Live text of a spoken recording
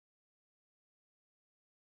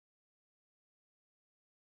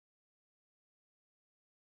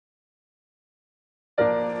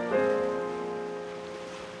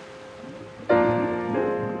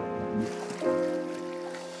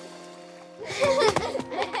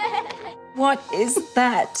What is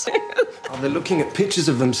that? Oh, they're looking at pictures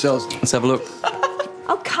of themselves. Let's have a look.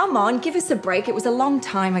 Oh, come on, give us a break. It was a long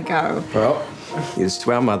time ago. Well, here's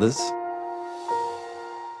to our mothers.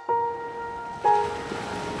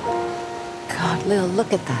 God, Lil,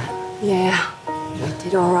 look at that. Yeah, you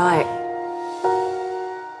did all right.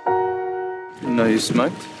 Didn't know you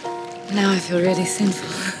smoked. Now I feel really sinful.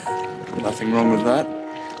 Nothing wrong with that.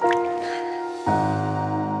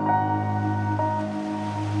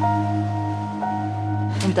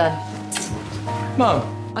 I'm done.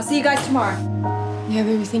 Mum. I'll see you guys tomorrow. You have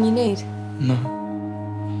everything you need? No.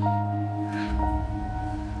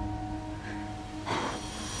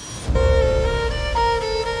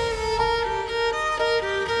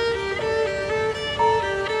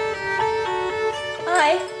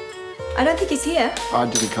 Hi. I don't think he's here. I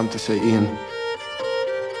didn't come to see Ian.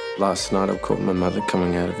 Last night I caught my mother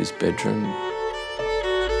coming out of his bedroom.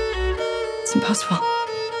 It's impossible.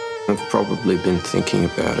 I've probably been thinking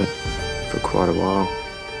about it for quite a while,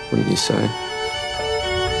 wouldn't you say?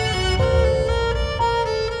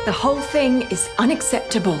 The whole thing is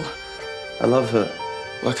unacceptable. I love her.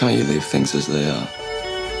 Why can't you leave things as they are?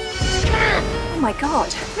 Oh my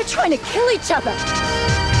God, we're trying to kill each other.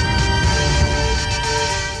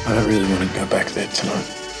 I don't really want to go back there tonight.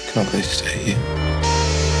 Can I please stay here?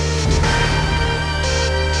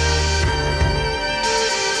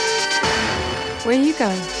 Where are you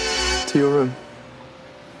going? To your room.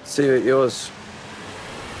 See you at yours.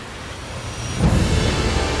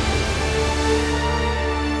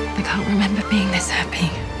 I can't remember being this happy.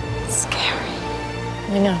 It's scary.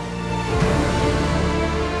 I know.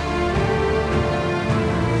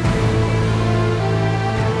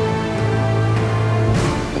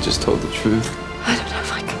 I just told the truth. I don't know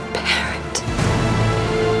if I can bear it.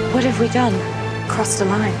 What have we done? Crossed a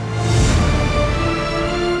line.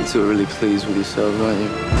 You two are really pleased with yourselves, aren't you?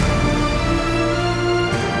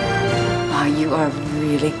 Oh, you are a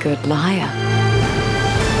really good liar.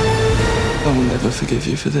 I will never forgive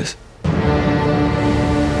you for this. I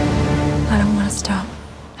don't want to stop.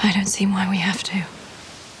 I don't see why we have to.